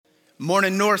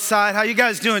Morning, Northside. How you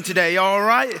guys doing today? Y'all all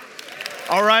right?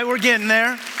 All right, we're getting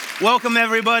there. Welcome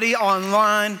everybody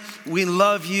online. We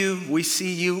love you, we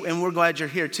see you, and we're glad you're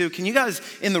here too. Can you guys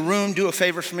in the room do a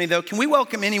favor for me though? Can we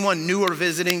welcome anyone new or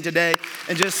visiting today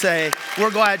and just say, we're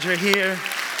glad you're here.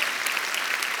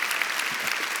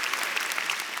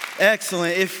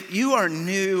 Excellent. If you are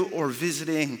new or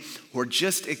visiting or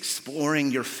just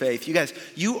exploring your faith, you guys,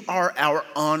 you are our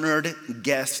honored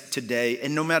guest today.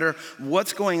 And no matter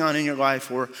what's going on in your life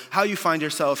or how you find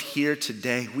yourself here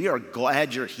today, we are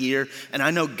glad you're here. And I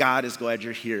know God is glad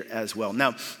you're here as well.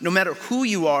 Now, no matter who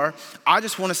you are, I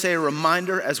just want to say a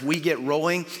reminder as we get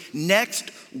rolling.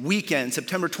 Next weekend,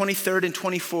 September 23rd and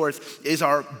 24th, is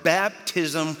our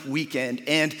baptism weekend.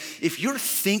 And if you're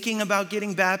thinking about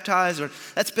getting baptized or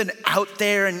that's been out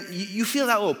there and you feel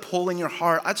that little pull in your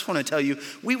heart, I just want to tell you,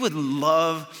 we would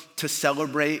love to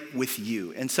celebrate with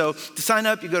you. And so to sign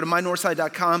up, you go to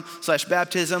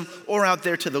mynorthside.com/baptism or out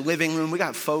there to the living room. We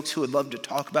got folks who would love to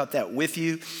talk about that with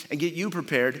you and get you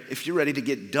prepared if you're ready to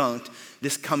get dunked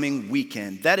this coming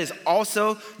weekend. That is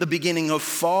also the beginning of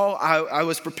fall. I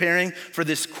was preparing for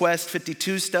this Quest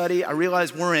 52 study. I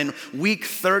realized we're in week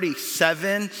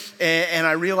 37, and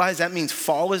I realized that means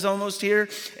fall is almost here.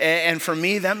 And for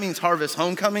me, that means Harvest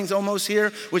Homecoming's almost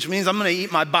here, which means I'm gonna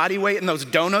eat my body weight in those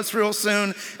donuts real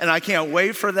soon, and I can't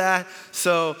wait for that.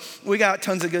 So we got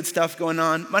tons of good stuff going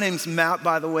on. My name's Matt,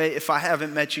 by the way. If I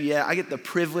haven't met you yet, I get the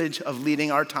privilege of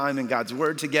leading our time in God's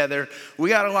Word together. We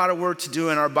got a lot of work to do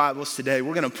in our Bibles today.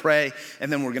 We're going to pray,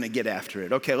 and then we're going to get after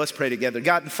it. Okay, let's pray together.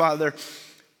 God and Father,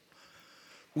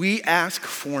 we ask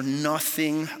for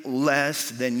nothing less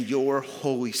than your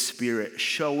Holy Spirit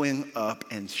showing up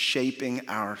and shaping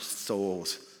our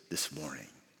souls this morning.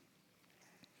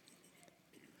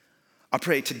 I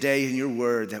pray today in your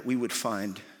word that we would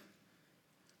find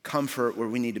comfort where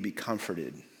we need to be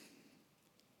comforted.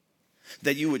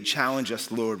 That you would challenge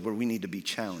us, Lord, where we need to be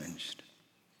challenged.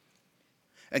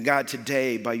 And God,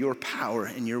 today, by your power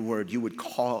and your word, you would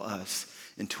call us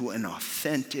into an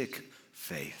authentic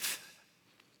faith.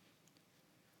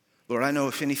 Lord, I know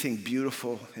if anything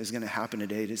beautiful is going to happen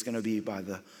today, it is going to be by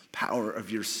the power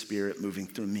of your Spirit moving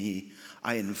through me.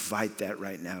 I invite that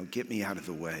right now. Get me out of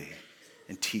the way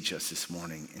and teach us this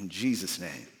morning. In Jesus'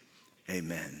 name,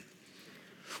 amen.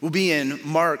 We'll be in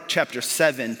Mark chapter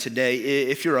 7 today.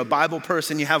 If you're a Bible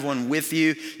person, you have one with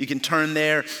you, you can turn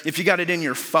there. If you got it in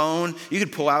your phone, you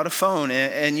could pull out a phone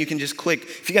and you can just click.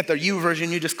 If you got the U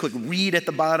version, you just click read at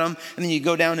the bottom, and then you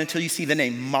go down until you see the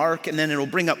name Mark, and then it'll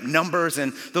bring up numbers,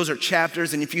 and those are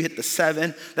chapters. And if you hit the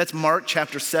 7, that's Mark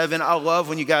chapter 7. I love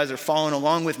when you guys are following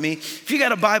along with me. If you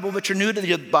got a Bible, but you're new to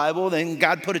the Bible, then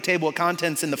God put a table of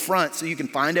contents in the front so you can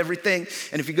find everything.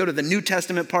 And if you go to the New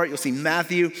Testament part, you'll see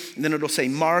Matthew, and then it'll say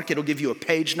Mark. It'll give you a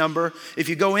page number. If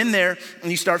you go in there and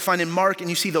you start finding Mark and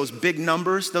you see those big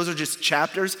numbers, those are just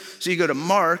chapters. So you go to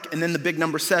Mark and then the big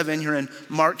number 7, you're in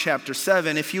Mark chapter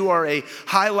 7. If you are a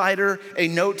highlighter, a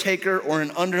note taker, or an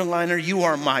underliner, you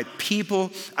are my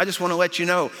people. I just want to let you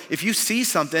know, if you see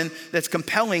something that's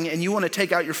compelling and you want to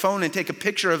take out your phone and take a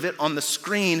picture of it on the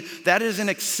screen, that is an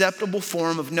acceptable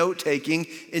form of note taking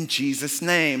in Jesus'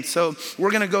 name. So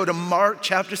we're going to go to Mark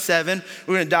chapter 7.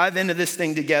 We're going to dive into this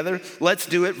thing together. Let's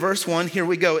do it. Verse 1, here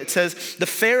we go. It says, the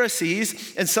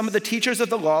Pharisees and some of the teachers of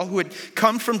the law who had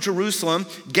come from Jerusalem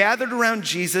gathered around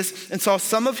Jesus and saw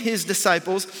some of his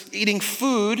disciples eating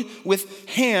food with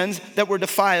hands that were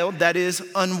defiled, that is,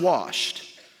 unwashed.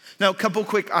 Now, a couple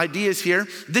quick ideas here.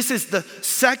 This is the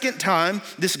second time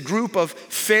this group of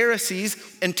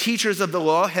Pharisees and teachers of the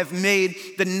law have made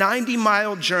the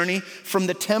 90-mile journey from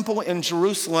the temple in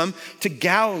Jerusalem to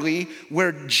Galilee,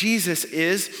 where Jesus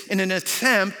is, in an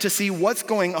attempt to see what's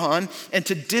going on and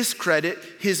to discredit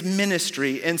his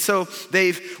ministry. And so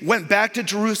they've went back to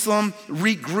Jerusalem,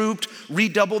 regrouped,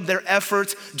 redoubled their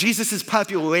efforts. Jesus'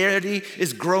 popularity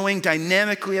is growing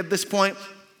dynamically at this point.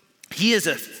 He is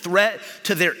a threat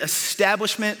to their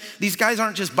establishment. These guys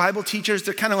aren't just Bible teachers.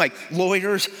 They're kind of like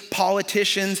lawyers,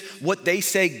 politicians. What they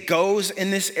say goes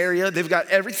in this area. They've got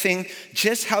everything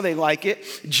just how they like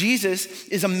it. Jesus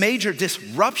is a major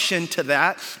disruption to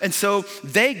that. And so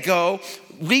they go,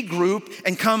 regroup,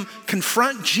 and come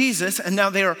confront Jesus, and now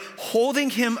they are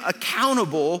holding him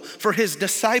accountable for his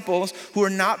disciples who are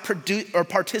not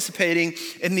participating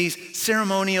in these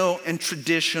ceremonial and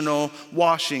traditional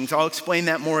washings. I'll explain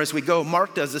that more as we go.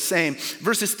 Mark does the same.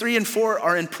 Verses 3 and 4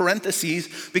 are in parentheses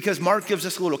because Mark gives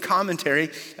us a little commentary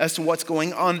as to what's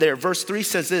going on there. Verse 3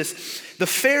 says this, the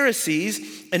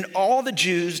Pharisees and all the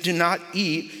Jews do not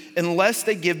eat unless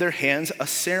they give their hands a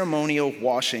ceremonial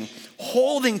washing,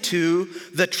 holding to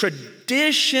the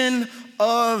tradition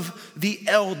of the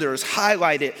elders.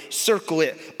 Highlight it, circle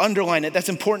it, underline it. That's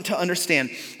important to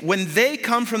understand. When they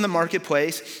come from the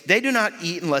marketplace, they do not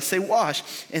eat unless they wash,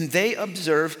 and they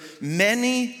observe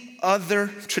many other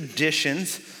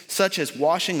traditions, such as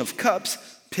washing of cups,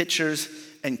 pitchers,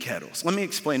 and kettles. Let me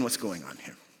explain what's going on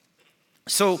here.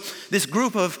 So this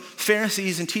group of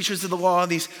Pharisees and teachers of the law,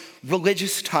 these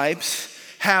religious types,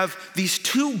 have these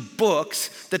two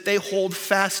books that they hold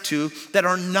fast to that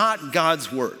are not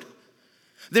God's word.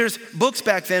 There's books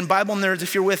back then, Bible nerds,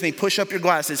 if you're with me, push up your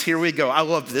glasses. Here we go. I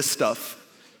love this stuff.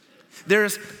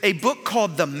 There's a book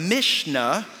called the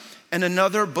Mishnah and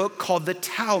another book called the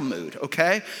Talmud,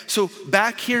 okay? So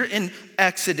back here in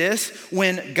Exodus,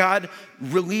 when God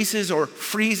releases or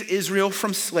frees Israel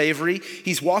from slavery,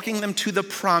 he's walking them to the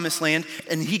promised land,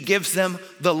 and he gives them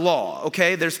the law,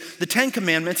 okay? There's the 10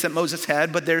 commandments that Moses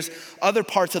had, but there's other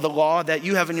parts of the law that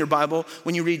you have in your Bible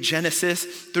when you read Genesis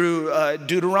through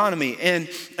Deuteronomy. And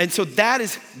so that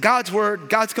is God's word,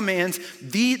 God's commands.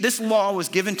 This law was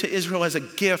given to Israel as a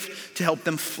gift to help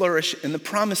them flourish in the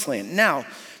promised land. Now,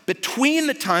 between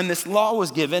the time this law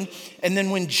was given and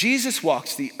then when Jesus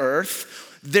walks the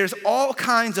earth, there's all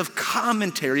kinds of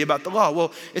commentary about the law.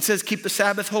 Well, it says keep the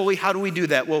Sabbath holy. How do we do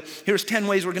that? Well, here's 10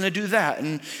 ways we're going to do that.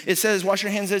 And it says wash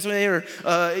your hands this way or,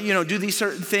 do these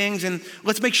certain things. And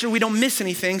let's make sure we don't miss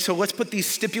anything. So let's put these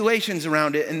stipulations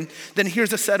around it. And then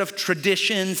here's a set of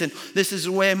traditions. And this is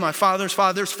the way my father's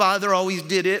father always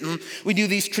did it. And we do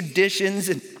these traditions.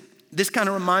 And this kind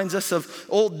of reminds us of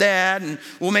old dad, and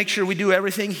we'll make sure we do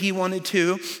everything he wanted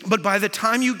to. But by the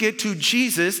time you get to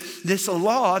Jesus, this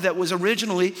law that was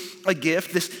originally a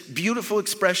gift, this beautiful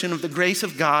expression of the grace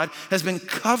of God, has been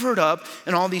covered up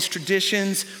in all these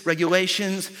traditions,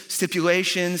 regulations,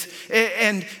 stipulations,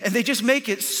 and they just make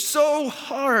it so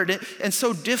hard and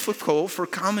so difficult for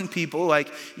common people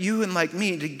like you and like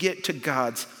me to get to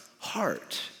God's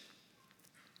heart.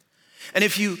 And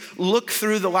if you look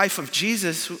through the life of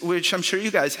Jesus, which I'm sure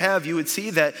you guys have, you would see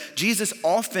that Jesus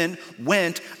often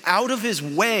went out of his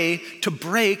way to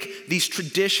break these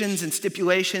traditions and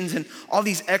stipulations and all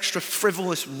these extra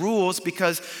frivolous rules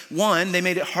because, one, they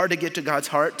made it hard to get to God's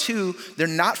heart. Two, they're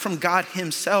not from God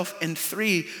himself. And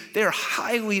three, they're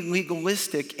highly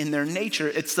legalistic in their nature.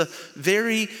 It's the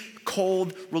very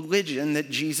cold religion that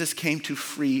Jesus came to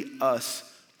free us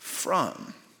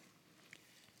from.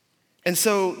 And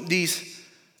so these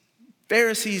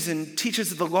Pharisees and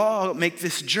teachers of the law make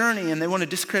this journey and they want to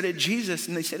discredit Jesus.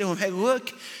 And they say to him, hey,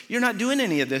 look, you're not doing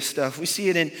any of this stuff. We see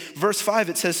it in verse 5.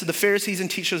 It says, so the Pharisees and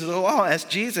teachers of the law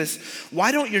asked Jesus,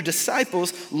 why don't your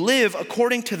disciples live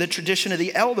according to the tradition of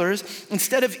the elders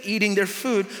instead of eating their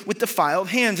food with defiled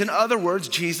hands? In other words,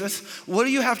 Jesus, what do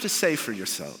you have to say for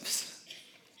yourselves?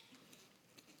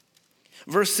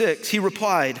 Verse 6, he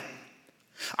replied,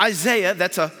 Isaiah,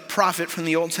 that's a prophet from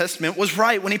the Old Testament, was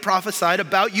right when he prophesied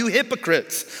about you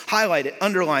hypocrites. Highlight it,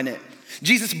 underline it.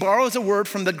 Jesus borrows a word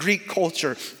from the Greek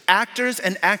culture. Actors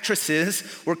and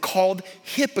actresses were called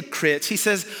hypocrites. He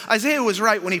says, Isaiah was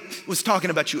right when he was talking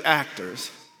about you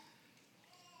actors.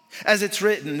 As it's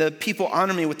written, the people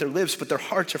honor me with their lips, but their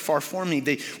hearts are far from me.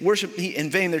 They worship me in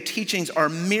vain. Their teachings are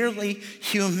merely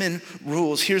human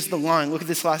rules. Here's the line. Look at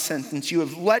this last sentence. You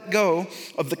have let go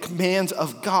of the commands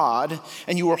of God,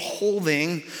 and you are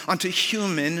holding onto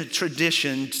human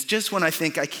traditions. Just when I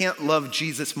think I can't love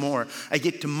Jesus more, I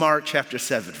get to Mark chapter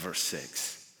 7, verse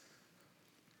 6.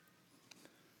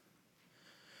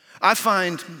 I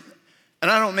find, and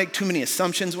I don't make too many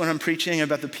assumptions when I'm preaching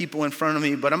about the people in front of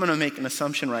me, but I'm going to make an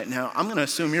assumption right now. I'm going to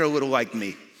assume you're a little like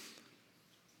me.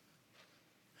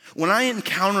 When I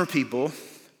encounter people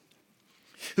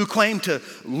who claim to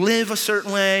live a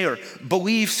certain way or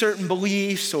believe certain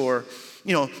beliefs or,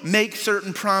 make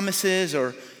certain promises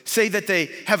or say that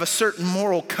they have a certain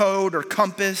moral code or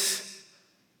compass,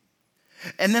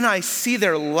 and then I see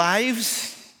their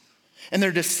lives and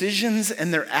their decisions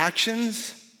and their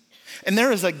actions, and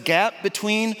there is a gap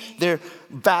between their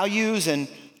values and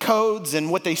codes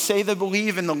and what they say they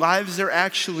believe and the lives they're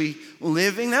actually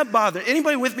living. That bothers.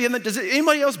 Anybody with me? Does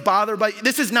anybody else bother by,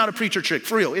 this is not a preacher trick,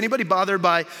 for real. Anybody bothered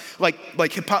by like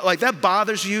that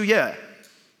bothers you? Yeah.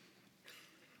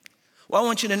 Well, I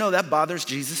want you to know that bothers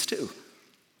Jesus too.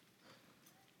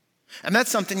 And that's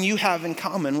something you have in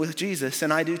common with Jesus,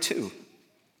 and I do too.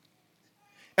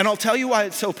 And I'll tell you why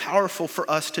it's so powerful for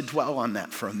us to dwell on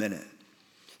that for a minute.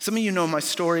 Some of you know my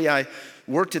story. I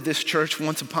worked at this church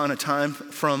once upon a time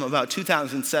from about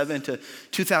 2007 to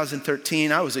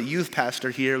 2013. I was a youth pastor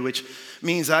here, which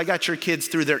means I got your kids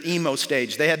through their emo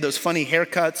stage. They had those funny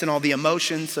haircuts and all the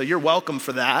emotions, so you're welcome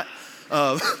for that.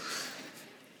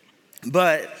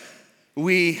 But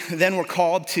We then were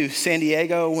called to San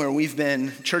Diego, where we've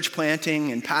been church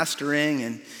planting and pastoring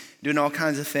and doing all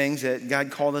kinds of things that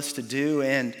God called us to do.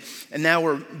 And now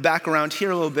we're back around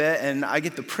here a little bit, and I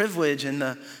get the privilege and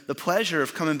the pleasure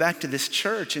of coming back to this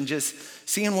church and just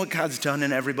seeing what God's done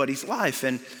in everybody's life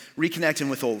and reconnecting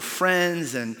with old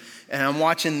friends. And I'm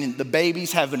watching the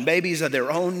babies having babies of their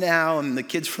own now, and the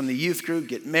kids from the youth group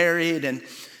get married. And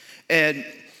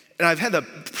I've had the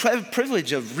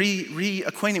privilege of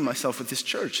reacquainting myself with this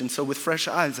church. And so with fresh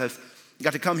eyes, I've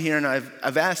got to come here and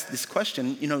I've asked this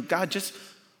question, God, just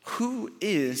who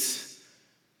is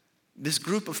this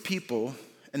group of people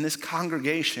and this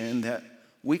congregation that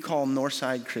we call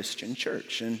Northside Christian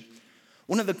Church? And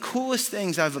one of the coolest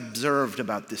things I've observed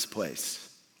about this place,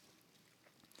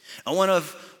 and one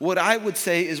of what I would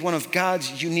say is one of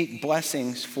God's unique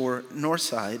blessings for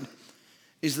Northside,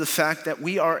 is the fact that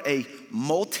we are a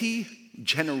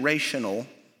multi-generational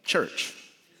church.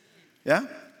 Yeah?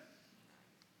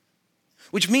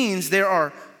 Which means there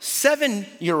are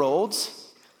 7-year-olds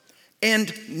and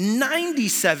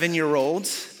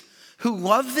 97-year-olds who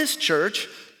love this church,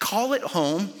 call it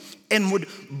home, and would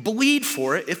bleed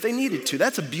for it if they needed to.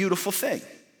 That's a beautiful thing.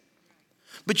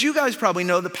 But you guys probably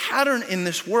know the pattern in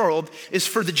this world is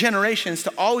for the generations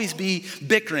to always be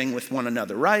bickering with one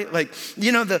another, right? Like,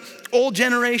 the old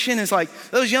generation is like,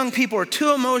 those young people are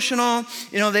too emotional,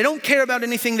 they don't care about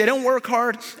anything, they don't work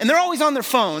hard, and they're always on their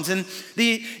phones. And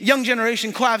the young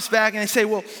generation claps back and they say,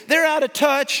 well, they're out of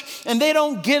touch, and they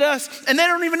don't get us, and they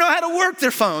don't even know how to work their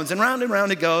phones. And round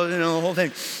it goes, the whole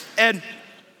thing. And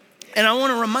I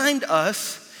want to remind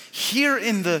us, here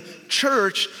in the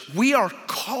church, we are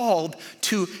called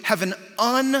to have an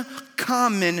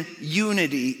uncommon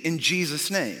unity in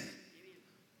Jesus' name.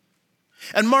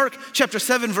 And Mark chapter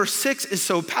 7, verse 6 is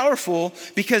so powerful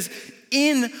because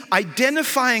in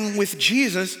identifying with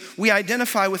Jesus, we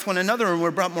identify with one another and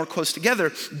we're brought more close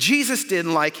together. Jesus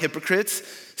didn't like hypocrites.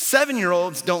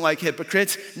 7-year-olds don't like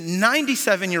hypocrites.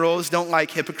 97-year-olds don't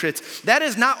like hypocrites. That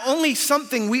is not only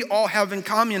something we all have in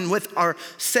common with our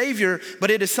Savior,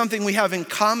 but it is something we have in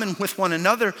common with one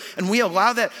another. And we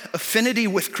allow that affinity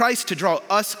with Christ to draw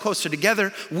us closer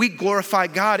together. We glorify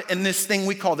God, and this thing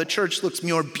we call the church looks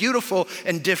more beautiful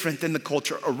and different than the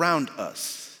culture around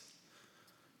us.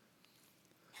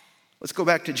 Let's go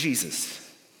back to Jesus.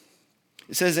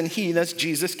 It says, and he, that's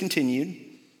Jesus, continued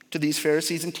to these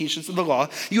Pharisees and teachers of the law,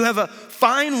 you have a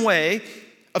fine way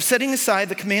of setting aside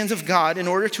the commands of God in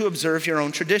order to observe your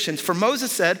own traditions. For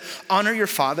Moses said, honor your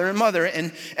father and mother,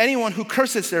 and anyone who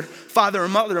curses their father or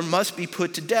mother must be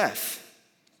put to death.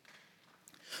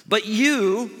 But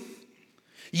you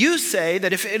say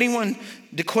that if anyone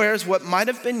declares what might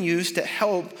have been used to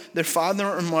help their father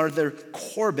or mother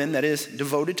Corban, that is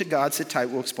devoted to God, sit tight,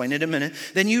 we'll explain it in a minute,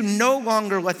 then you no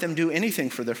longer let them do anything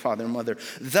for their father or mother.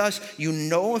 Thus, you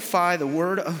nullify the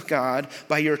word of God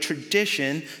by your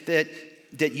tradition that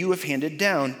you have handed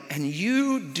down, and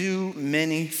you do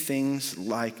many things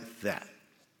like that.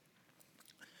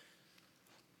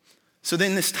 So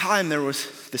then this time there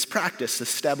was this practice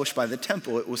established by the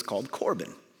temple. It was called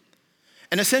Corban.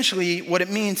 And essentially what it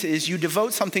means is you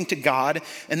devote something to God,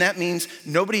 and that means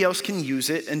nobody else can use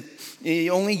it, and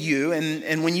only you,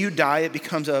 and when you die, it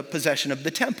becomes a possession of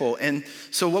the temple. And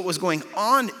so what was going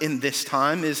on in this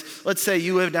time is, let's say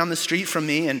you live down the street from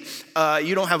me, and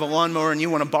you don't have a lawnmower and you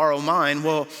want to borrow mine.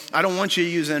 Well, I don't want you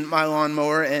using my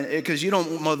lawnmower because you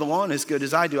don't mow the lawn as good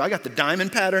as I do. I got the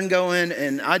diamond pattern going,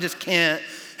 and I just can't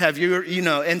have your,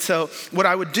 and so what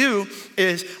I would do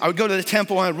is I would go to the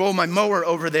temple and I'd roll my mower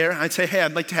over there. I'd say, hey,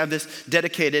 I'd like to have this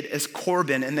dedicated as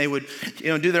Corban, and they would,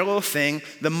 do their little thing.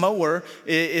 The mower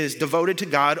is devoted to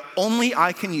God. Only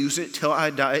I can use it till I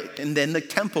die, and then the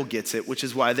temple gets it, which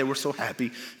is why they were so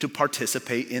happy to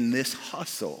participate in this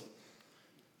hustle.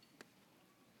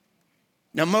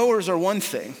 Now, mowers are one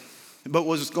thing. But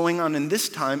what's going on in this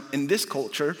time, in this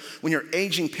culture, when your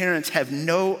aging parents have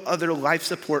no other life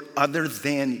support other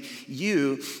than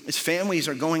you, is families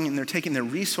are going and they're taking their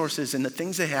resources and the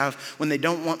things they have when they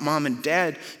don't want mom and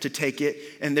dad to take it,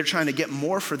 and they're trying to get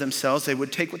more for themselves. They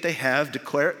would take what they have,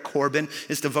 declare it Corban,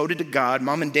 is devoted to God.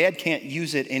 Mom and dad can't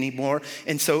use it anymore.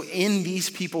 And so in these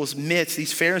people's midst,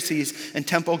 these Pharisees and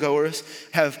temple goers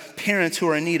have parents who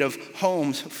are in need of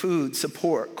homes, food,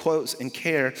 support, clothes, and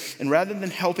care. And rather than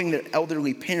helping their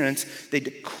elderly parents, they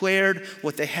declared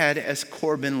what they had as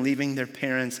Corban, leaving their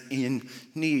parents in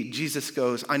need. Jesus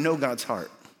goes, I know God's heart.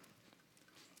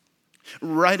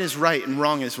 Right is right and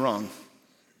wrong is wrong.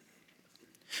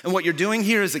 And what you're doing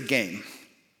here is a game.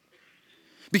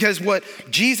 Because what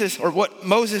Jesus, or what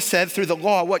Moses said through the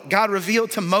law, what God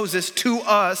revealed to Moses to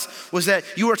us was that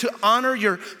you are to honor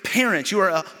your parents. You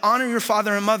are to honor your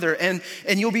father and mother, and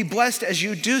you'll be blessed as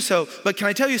you do so. But can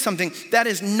I tell you something? That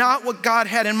is not what God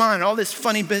had in mind. All this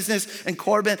funny business and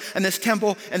Corbin and this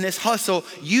temple and this hustle.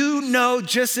 You know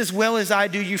just as well as I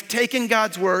do, you've taken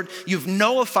God's word, you've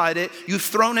nullified it, you've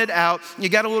thrown it out, you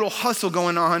got a little hustle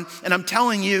going on, and I'm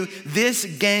telling you, this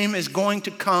game is going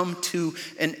to come to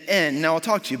an end. Now I'll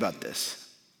talk to you about this.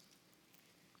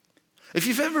 If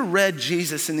you've ever read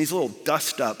Jesus in these little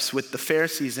dust-ups with the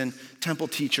Pharisees and temple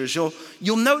teachers,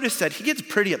 you'll notice that he gets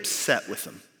pretty upset with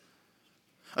them.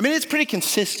 I mean, it's pretty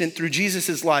consistent through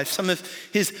Jesus' life. Some of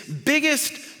his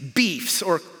biggest beefs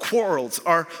or quarrels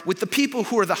are with the people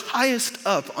who are the highest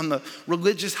up on the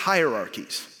religious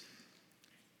hierarchies.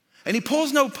 And he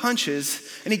pulls no punches,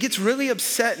 and he gets really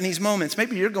upset in these moments.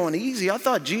 Maybe you're going, easy. I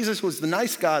thought Jesus was the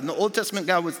nice God, and the Old Testament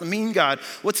God was the mean God.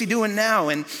 What's he doing now?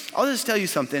 And I'll just tell you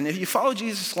something. If you follow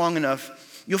Jesus long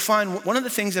enough, you'll find one of the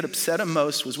things that upset him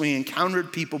most was when he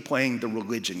encountered people playing the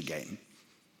religion game.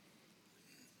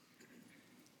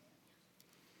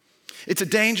 It's a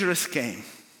dangerous game.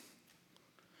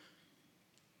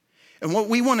 And what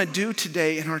we want to do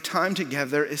today in our time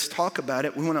together is talk about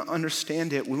it. We want to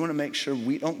understand it. We want to make sure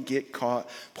we don't get caught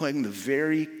playing the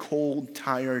very cold,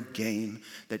 tired game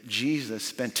that Jesus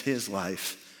spent his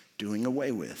life doing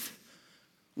away with.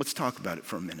 Let's talk about it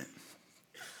for a minute.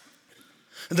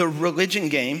 The religion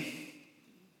game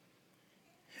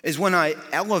is when I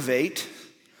elevate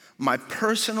my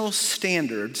personal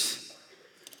standards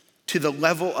to the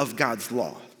level of God's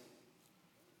law.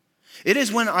 It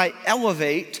is when I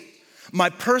elevate my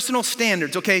personal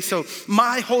standards, okay, so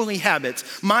my holy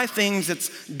habits, my things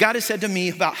that God has said to me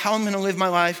about how I'm gonna live my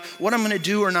life, what I'm gonna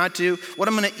do or not do, what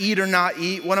I'm gonna eat or not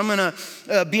eat, what I'm gonna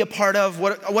be a part of,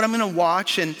 what I'm gonna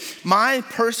watch, and my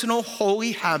personal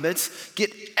holy habits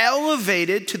get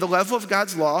elevated to the level of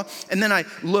God's law, and then I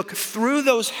look through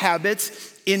those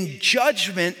habits in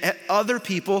judgment at other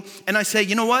people, and I say,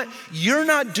 you know what? You're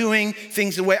not doing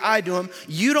things the way I do them.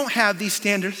 You don't have these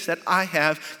standards that I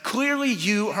have. Clearly,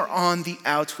 you are on the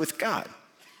outs with God.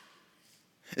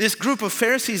 This group of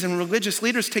Pharisees and religious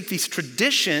leaders take these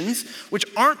traditions, which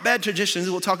aren't bad traditions,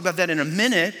 we'll talk about that in a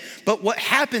minute, but what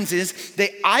happens is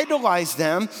they idolize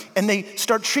them and they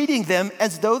start treating them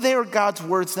as though they are God's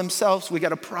words themselves. We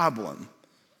got a problem.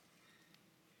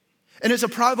 And it's a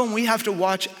problem we have to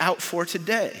watch out for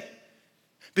today.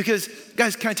 Because,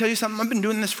 guys, can I tell you something? I've been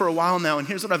doing this for a while now, and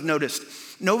here's what I've noticed.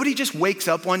 Nobody just wakes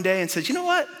up one day and says, you know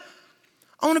what?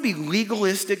 I want to be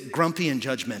legalistic, grumpy, and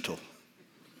judgmental.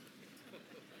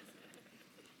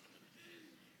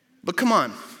 But come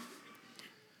on.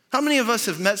 How many of us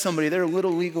have met somebody, they're a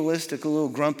little legalistic, a little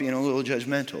grumpy, and a little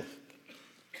judgmental?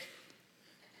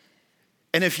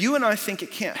 And if you and I think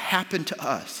it can't happen to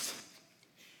us,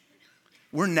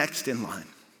 we're next in line.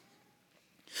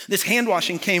 This hand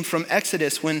washing came from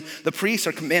Exodus when the priests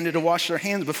are commanded to wash their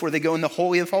hands before they go in the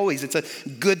Holy of Holies. It's a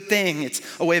good thing. It's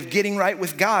a way of getting right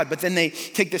with God. But then they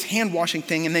take this hand washing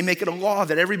thing and they make it a law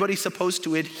that everybody's supposed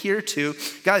to adhere to.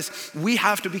 Guys, we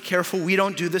have to be careful we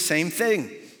don't do the same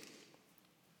thing.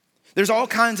 There's all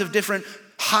kinds of different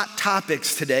hot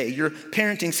topics today. Your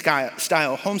parenting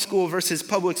style, homeschool versus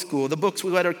public school, the books we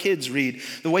let our kids read,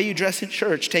 the way you dress at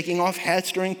church, taking off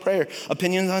hats during prayer,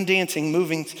 opinions on dancing,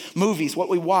 movies, what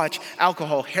we watch,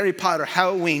 alcohol, Harry Potter,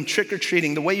 Halloween,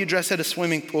 trick-or-treating, the way you dress at a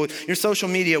swimming pool, your social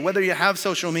media, whether you have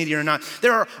social media or not.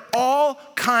 There are all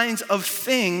kinds of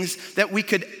things that we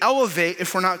could elevate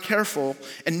if we're not careful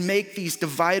and make these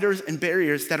dividers and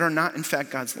barriers that are not, in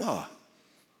fact, God's law.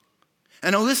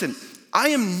 And now listen, I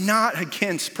am not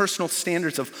against personal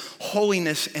standards of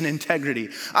holiness and integrity.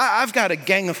 I've got a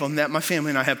gang of them that my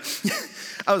family and I have.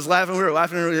 We were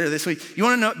laughing earlier this week. You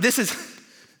wanna know,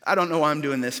 I don't know why I'm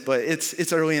doing this, but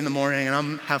it's early in the morning and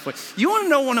I'm halfway. You wanna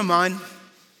know one of mine?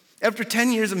 After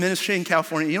 10 years of ministry in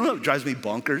California, you know what drives me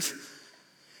bonkers?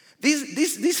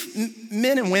 These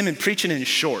men and women preaching in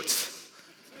shorts.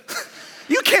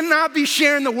 You cannot be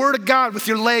sharing the word of God with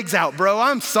your legs out, bro.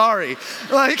 I'm sorry.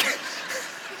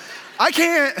 I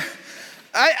can't,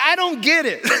 I don't get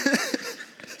it.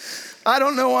 I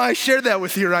don't know why I shared that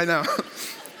with you right now.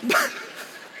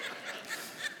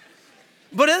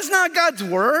 But it's not God's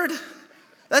word.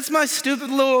 That's my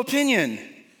stupid little opinion.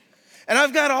 And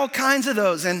I've got all kinds of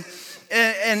those.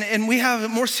 And we have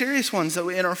more serious ones that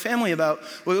in our family about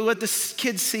what we let the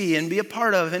kids see and be a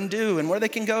part of and do and where they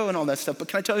can go and all that stuff. But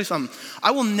can I tell you something?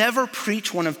 I will never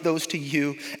preach one of those to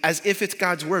you as if it's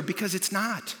God's word, because it's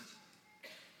not.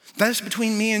 That's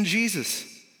between me and Jesus.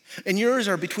 And yours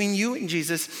are between you and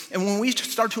Jesus. And when we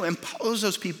start to impose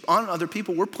those people on other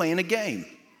people, we're playing a game.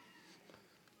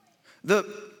 The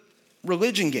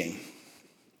religion game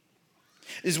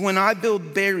is when I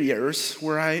build barriers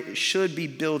where I should be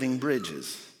building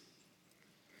bridges.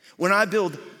 When I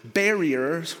build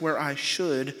barriers where I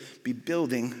should be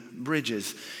building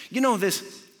bridges. You know,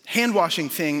 this hand washing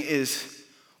thing is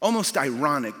almost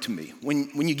ironic to me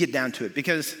when you get down to it,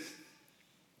 because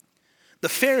the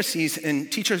Pharisees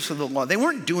and teachers of the law, they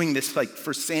weren't doing this like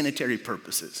for sanitary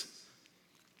purposes.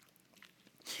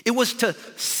 It was to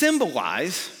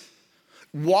symbolize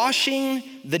washing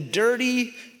the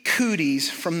dirty cooties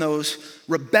from those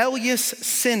rebellious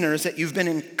sinners that you've been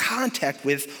in contact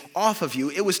with off of you.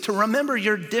 It was to remember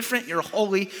you're different, you're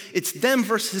holy, it's them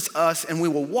versus us, and we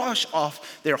will wash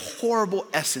off their horrible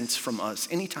essence from us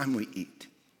anytime we eat.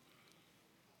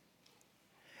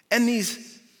 And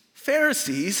these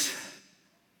Pharisees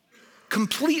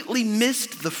completely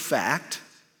missed the fact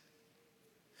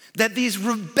that these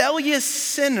rebellious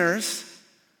sinners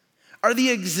are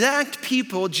the exact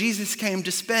people Jesus came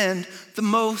to spend the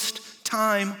most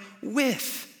time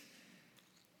with.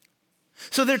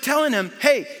 So they're telling him,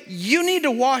 hey, you need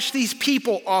to wash these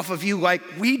people off of you like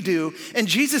we do. And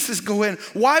Jesus is going,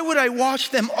 why would I wash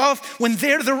them off when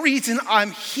they're the reason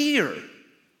I'm here?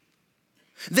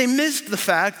 They missed the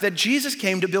fact that Jesus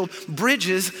came to build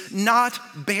bridges, not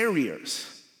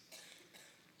barriers.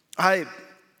 I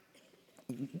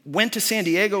went to San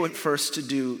Diego at first to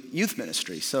do youth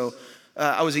ministry. So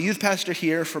I was a youth pastor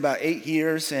here for about 8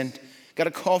 years and got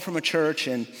a call from a church,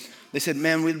 and they said,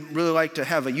 man, we'd really like to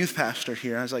have a youth pastor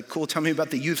here. I was like, cool, tell me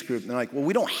about the youth group. And they're like, well,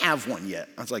 we don't have one yet.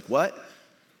 I was like, what?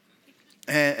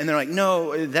 And they're like,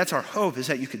 no, that's our hope, is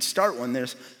that you could start one.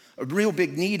 There's a real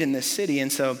big need in this city.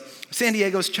 And so San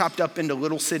Diego's chopped up into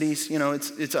little cities. You know,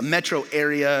 it's a metro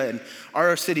area, and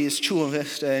our city is Chula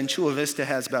Vista, and Chula Vista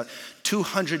has about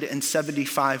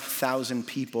 275,000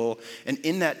 people. And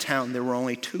in that town, there were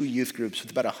only 2 youth groups with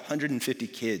about 150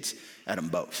 kids at them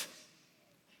both.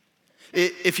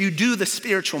 If you do the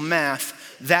spiritual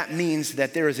math, that means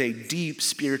that there is a deep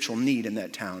spiritual need in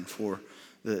that town for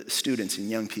the students and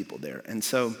young people there. And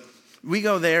so we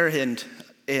go there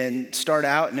and start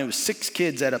out, and it was 6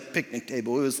 kids at a picnic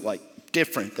table. It was like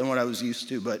different than what I was used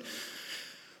to, but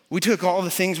we took all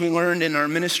the things we learned in our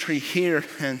ministry here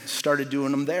and started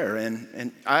doing them there.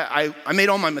 And I made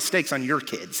all my mistakes on your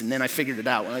kids, and then I figured it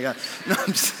out when I got, no,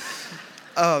 I'm just,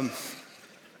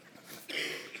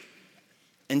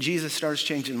 and Jesus starts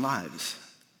changing lives.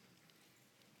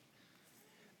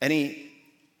 And he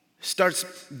starts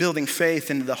building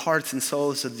faith into the hearts and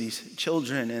souls of these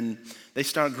children, and they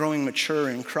start growing mature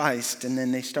in Christ, and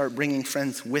then they start bringing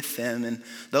friends with them, and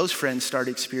those friends start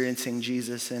experiencing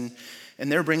Jesus, and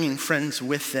they're bringing friends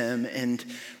with them, and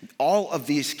all of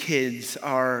these kids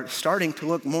are starting to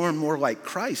look more and more like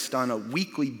Christ on a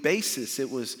weekly basis.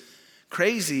 It was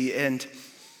crazy, and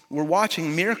we're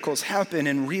watching miracles happen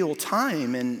in real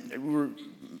time, and we're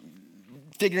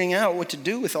figuring out what to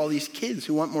do with all these kids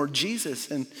who want more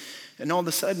Jesus. And all of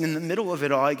a sudden, in the middle of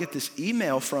it all, I get this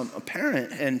email from a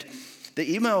parent, and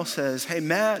the email says, hey,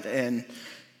 Matt, and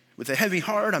with a heavy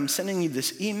heart, I'm sending you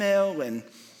this email, and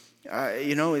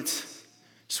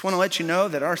just want to let you know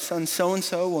that our son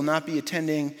so-and-so will not be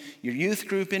attending your youth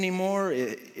group anymore.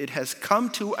 It has come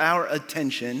to our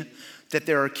attention that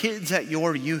there are kids at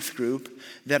your youth group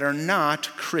that are not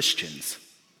Christians.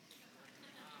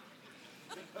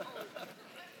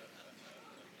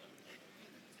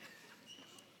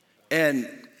 And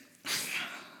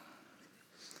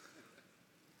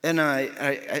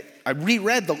I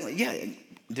reread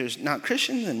there's not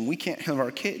Christians, and we can't have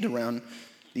our kid around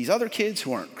these other kids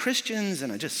who aren't Christians.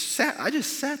 And I just sat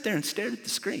there and stared at the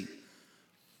screen.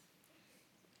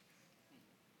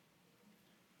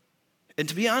 And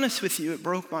to be honest with you, it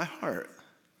broke my heart.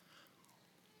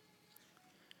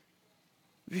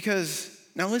 Because,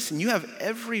 now listen, you have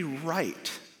every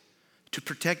right to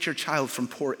protect your child from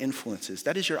poor influences.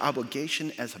 That is your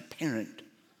obligation as a parent.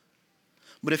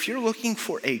 But if you're looking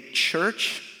for a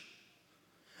church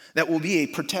that will be a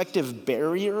protective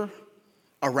barrier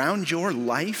around your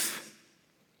life,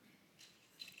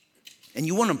 and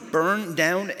you want to burn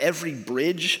down every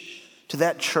bridge to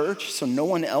that church so no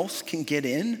one else can get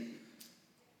in,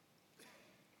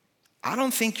 I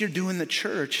don't think you're doing the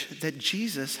church that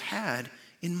Jesus had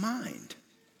in mind.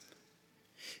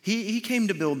 He came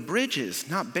to build bridges,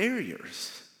 not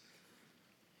barriers.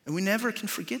 And we never can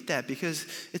forget that because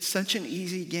it's such an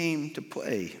easy game to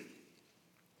play.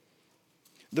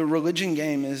 The religion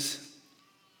game is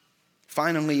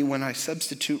finally when I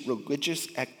substitute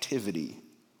religious activity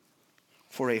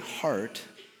for a heart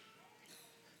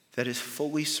that is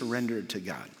fully surrendered to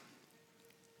God.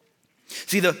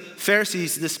 See, the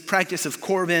Pharisees, this practice of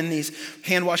Corban, these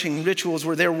hand-washing rituals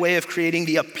were their way of creating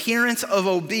the appearance of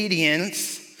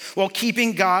obedience while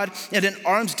keeping God at an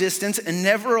arm's distance and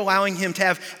never allowing him to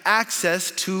have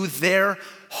access to their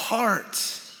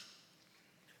hearts.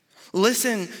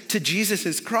 Listen to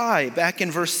Jesus' cry. Back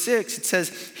in verse 6, it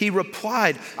says, he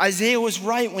replied, Isaiah was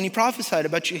right when he prophesied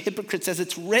about you hypocrites, as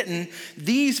it's written,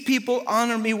 these people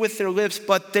honor me with their lips,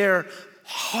 but their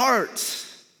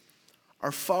hearts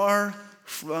are far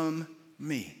from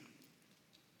me.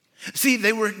 See,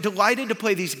 they were delighted to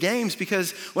play these games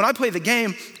because when I play the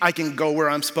game, I can go where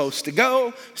I'm supposed to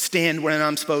go, stand when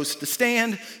I'm supposed to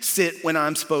stand, sit when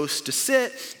I'm supposed to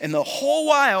sit, and the whole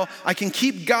while I can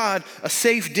keep God a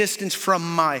safe distance from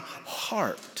my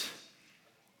heart.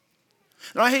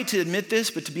 Now, I hate to admit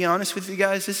this, but to be honest with you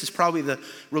guys, this is probably the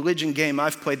religion game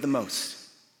I've played the most.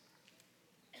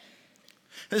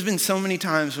 There's been so many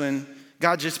times when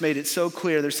God just made it so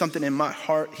clear there's something in my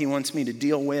heart he wants me to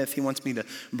deal with. He wants me to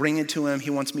bring it to him.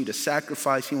 He wants me to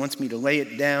sacrifice. He wants me to lay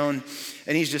it down.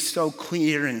 And he's just so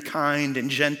clear and kind and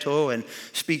gentle and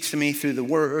speaks to me through the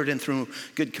word and through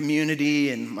good community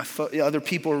and other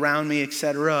people around me,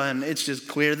 etc. And it's just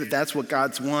clear that that's what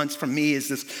God wants from me is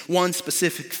this one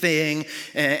specific thing.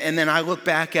 And then I look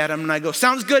back at him and I go,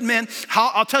 sounds good, man.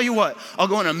 I'll tell you what. I'll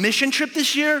go on a mission trip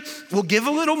this year. We'll give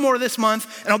a little more this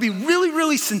month. And I'll be really,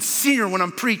 really sincere when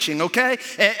I'm preaching, okay?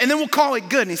 And then we'll call it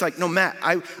good. And he's like, no, Matt,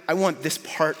 I want this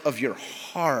part of your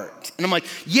heart. And I'm like,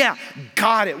 yeah,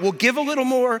 got it. We'll give a little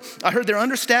more. I heard they're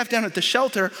understaffed down at the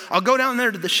shelter. I'll go down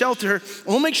there to the shelter.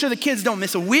 We'll make sure the kids don't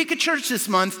miss a week of church this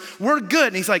month. We're good.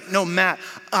 And he's like, no, Matt,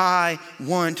 I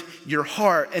want your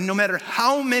heart. And no matter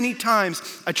how many times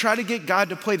I try to get God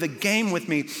to play the game with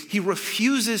me, he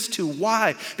refuses to.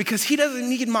 Why? Because he doesn't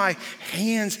need my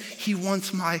hands. He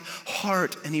wants my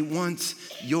heart, and he wants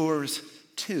yours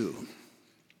too.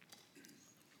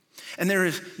 And there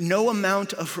is no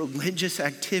amount of religious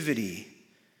activity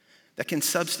that can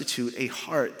substitute a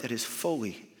heart that is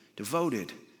fully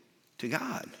devoted to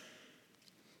God.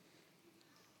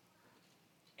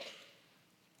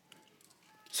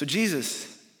 So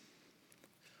Jesus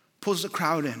pulls the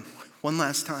crowd in one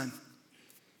last time.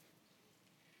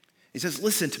 He says,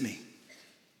 listen to me.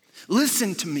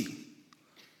 Listen to me.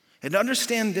 And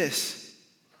understand this.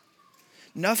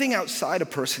 Nothing outside a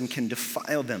person can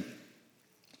defile them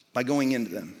by going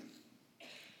into them.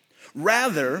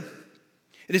 Rather,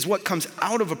 it is what comes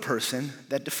out of a person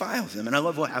that defiles them. And I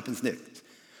love what happens next.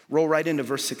 Roll right into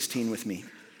verse 16 with me.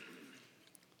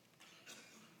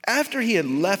 After he had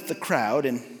left the crowd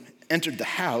and entered the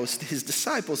house, his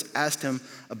disciples asked him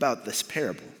about this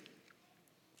parable.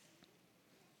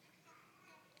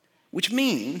 Which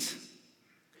means,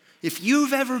 if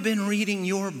you've ever been reading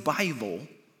your Bible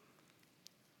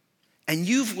and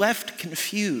you've left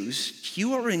confused,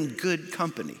 you are in good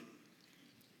company.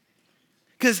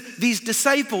 Because these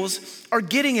disciples are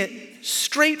getting it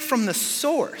straight from the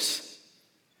source.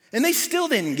 And they still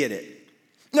didn't get it.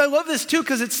 And I love this too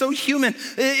because it's so human.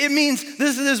 It means,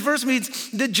 this verse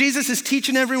means that Jesus is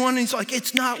teaching everyone, and he's like,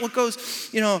 it's not what goes,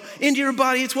 into your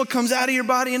body, it's what comes out of your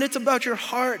body, and it's about your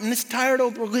heart, and this tired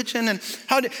old religion, and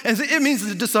it means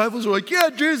the disciples are like, yeah,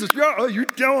 Jesus, yeah, you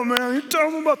tell them, man, you tell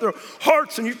them about their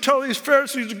hearts, and you tell these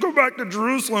Pharisees to go back to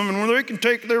Jerusalem, and where they can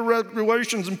take their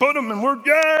regulations and put them, and we're,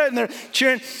 yeah, and they're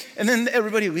cheering. And then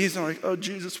everybody leaves, and they're like, oh,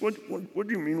 Jesus, what do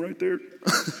you mean right there?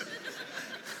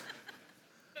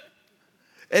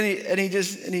 And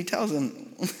he tells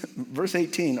them, verse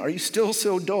 18, are you still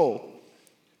so dull?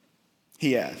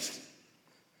 He asked.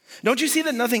 Don't you see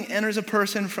that nothing enters a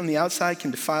person from the outside can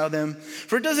defile them?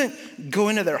 For it doesn't go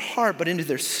into their heart, but into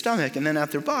their stomach and then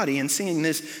out their body. And seeing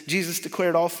this, Jesus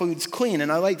declared all foods clean.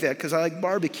 And I like that because I like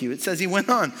barbecue. It says he went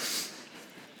on.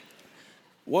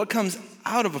 What comes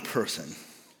out of a person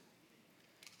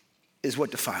is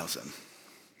what defiles them.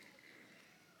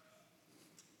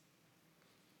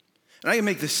 And I can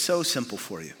make this so simple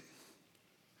for you.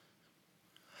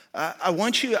 I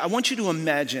want you to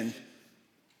imagine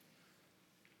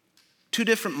two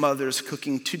different mothers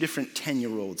cooking two different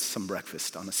 10-year-olds some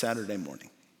breakfast on a Saturday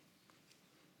morning.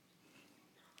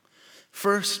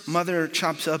 First, mother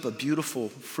chops up a beautiful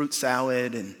fruit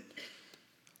salad and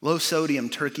low-sodium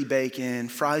turkey bacon,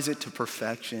 fries it to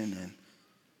perfection, and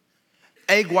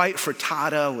egg white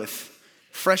frittata with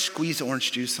fresh squeezed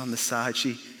orange juice on the side.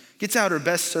 She gets out her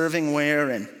best serving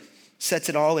ware and sets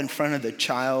it all in front of the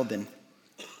child. And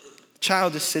the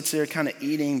child just sits there kind of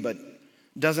eating, but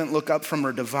doesn't look up from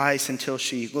her device until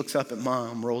she looks up at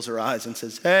mom, rolls her eyes and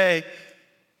says, hey,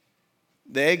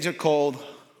 the eggs are cold.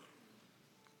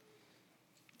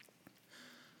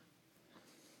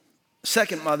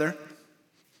 Second mother,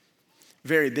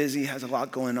 very busy, has a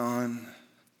lot going on,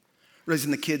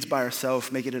 raising the kids by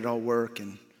herself, making it all work.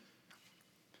 And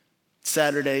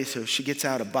Saturday, so she gets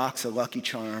out a box of Lucky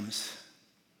Charms,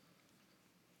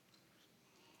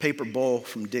 paper bowl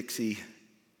from Dixie,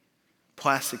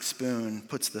 plastic spoon,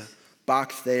 puts the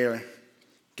box there,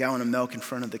 gallon of milk in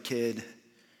front of the kid.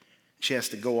 She has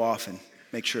to go off and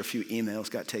make sure a few emails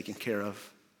got taken care of.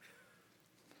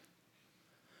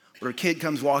 But her kid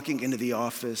comes walking into the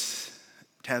office,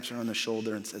 taps her on the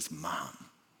shoulder and says, "Mom,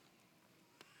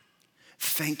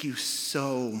 thank you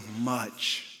so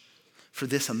much for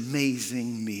this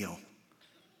amazing meal.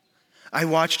 I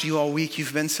watched you all week.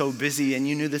 You've been so busy, and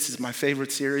you knew this is my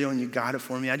favorite cereal, and you got it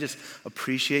for me. I just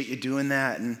appreciate you doing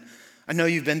that. And I know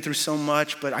you've been through so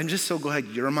much, but I'm just so glad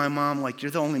you're my mom. Like,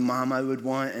 you're the only mom I would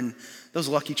want. And those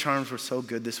Lucky Charms were so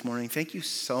good this morning. Thank you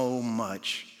so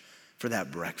much for that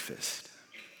breakfast."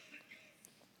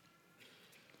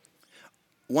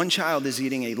 One child is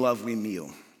eating a lovely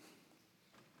meal,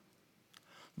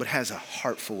 but has a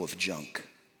heart full of junk.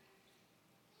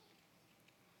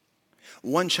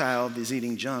 One child is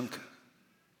eating junk,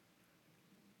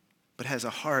 but has a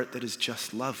heart that is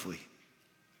just lovely.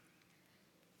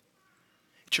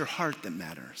 It's your heart that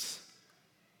matters.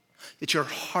 It's your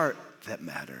heart that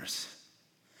matters.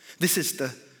 This is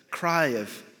the cry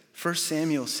of 1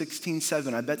 Samuel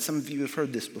 16:7. I bet some of you have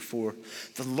heard this before.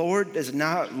 The Lord does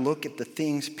not look at the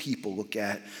things people look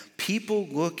at. People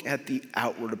look at the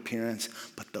outward appearance,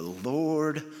 but the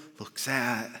Lord looks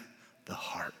at the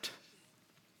heart.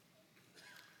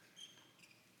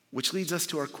 Which leads us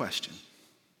to our question.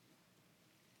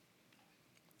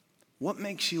 What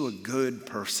makes you a good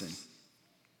person?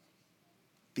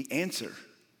 The answer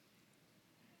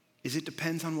is it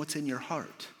depends on what's in your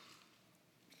heart.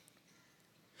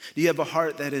 Do you have a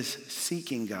heart that is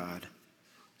seeking God,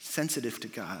 sensitive to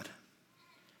God,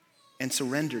 and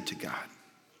surrendered to God?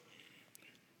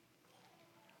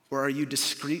 Or are you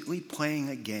discreetly playing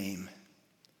a game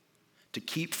to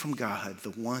keep from God the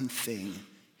one thing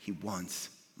he wants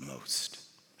most?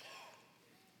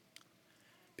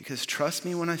 Because trust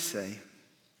me when I say,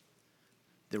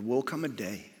 there will come a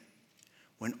day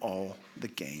when all the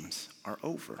games are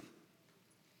over.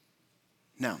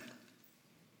 Now,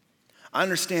 I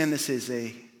understand this is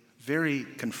a very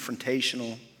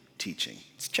confrontational teaching.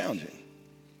 It's challenging.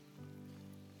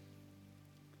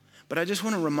 But I just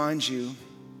want to remind you,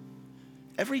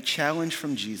 every challenge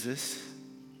from Jesus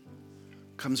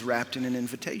comes wrapped in an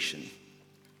invitation.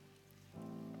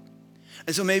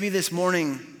 And so maybe this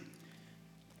morning,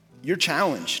 you're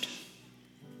challenged.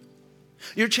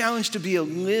 You're challenged to be a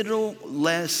little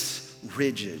less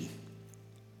rigid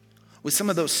with some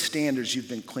of those standards you've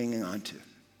been clinging on to.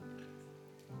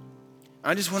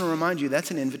 I just want to remind you,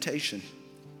 that's an invitation.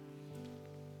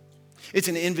 It's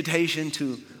an invitation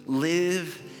to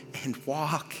live and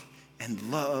walk and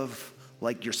love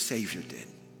like your Savior did.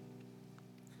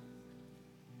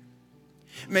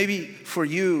 Maybe for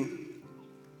you,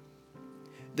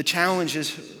 the challenge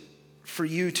is for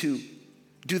you to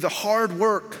do the hard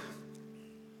work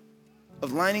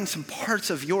of lining some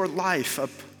parts of your life up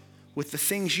with the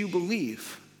things you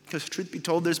believe. Because truth be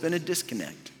told, there's been a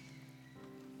disconnect.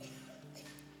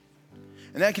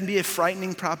 And that can be a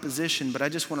frightening proposition, but I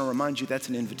just want to remind you that's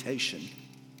an invitation.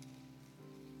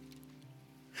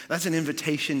 That's an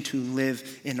invitation to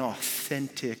live in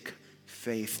authentic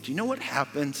faith. Do you know what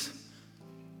happens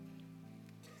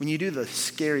when you do the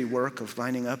scary work of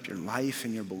lining up your life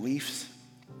and your beliefs?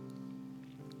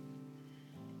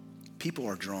 People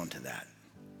are drawn to that.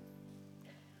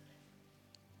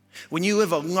 When you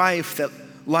live a life that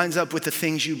lines up with the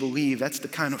things you believe, that's the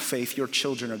kind of faith your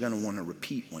children are going to want to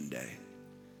repeat one day.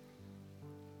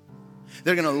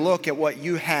 They're going to look at what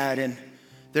you had and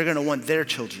they're going to want their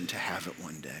children to have it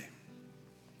one day.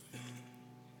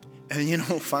 And you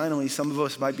know, finally, some of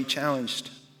us might be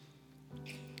challenged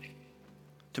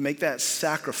to make that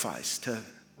sacrifice, to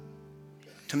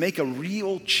make a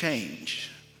real change.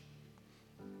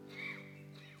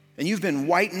 And you've been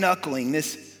white-knuckling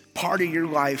this part of your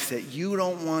life that you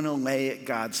don't want to lay at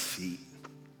God's feet.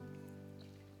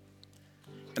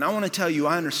 And I want to tell you,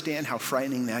 I understand how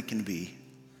frightening that can be.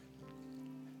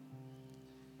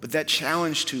 But that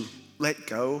challenge to let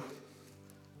go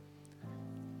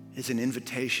is an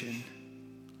invitation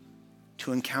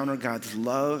to encounter God's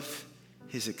love,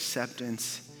 his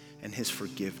acceptance, and his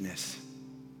forgiveness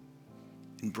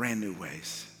in brand new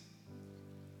ways.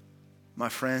 My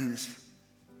friends,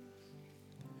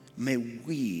 may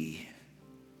we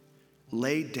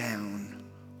lay down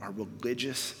our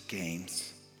religious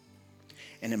games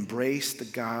and embrace the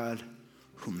God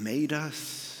who made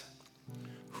us,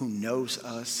 who knows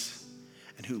us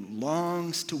and who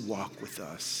longs to walk with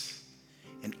us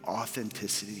in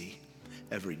authenticity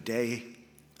every day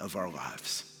of our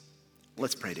lives.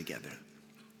 Let's pray together.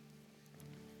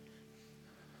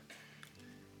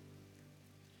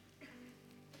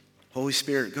 Holy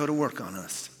Spirit, go to work on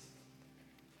us.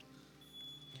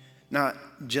 Not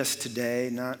just today,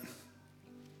 not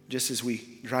just as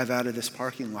we drive out of this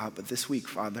parking lot, but this week,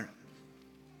 Father.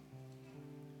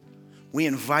 We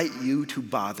invite you to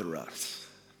bother us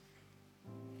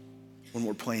when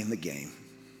we're playing the game.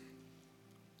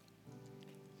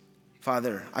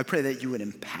 Father, I pray that you would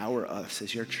empower us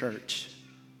as your church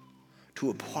to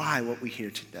apply what we hear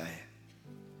today,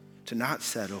 to not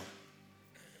settle,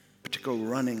 but to go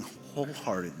running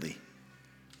wholeheartedly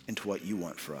into what you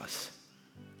want for us.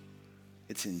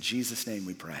 It's in Jesus' name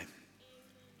we pray.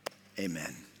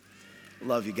 Amen.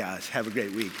 Love you guys. Have a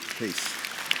great week. Peace.